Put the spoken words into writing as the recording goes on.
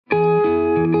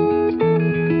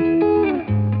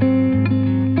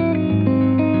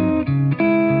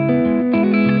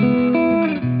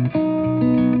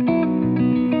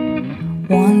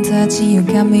touch you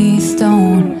got me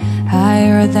stoned,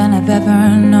 higher than I've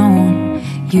ever known.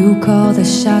 You call the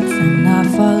shots and I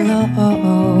follow.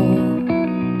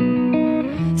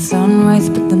 Sunrise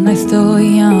but the night's still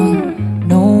young.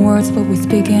 No words but we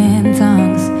speak in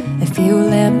tongues. If you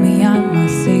let me I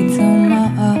must say too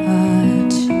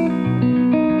much.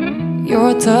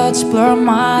 Your touch blur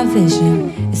my vision.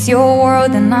 It's your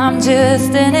world and I'm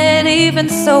just in it. Even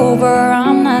sober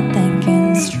I'm not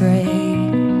thinking straight.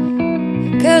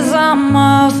 'Cause I'm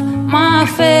off my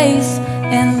face,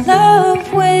 in love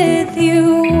with you.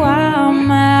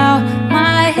 I'm out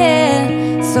my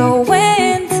head, so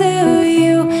into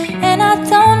you. And I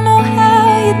don't know how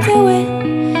you do it,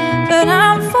 but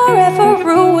I'm forever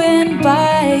ruined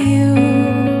by you.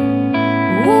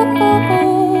 Ooh.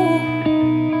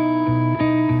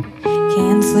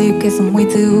 Can't sleep 'cause I'm way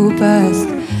too buzzed.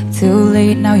 Too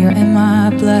late, now you're in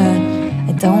my blood.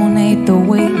 I don't hate the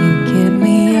way you get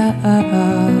me up.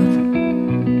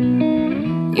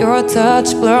 Your touch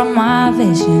blur my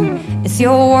vision. It's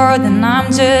your world and I'm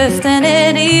just in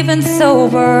it. Even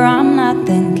sober I'm not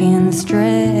thinking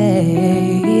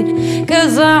straight.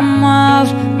 'Cause I'm off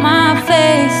my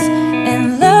face, in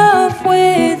love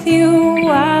with you.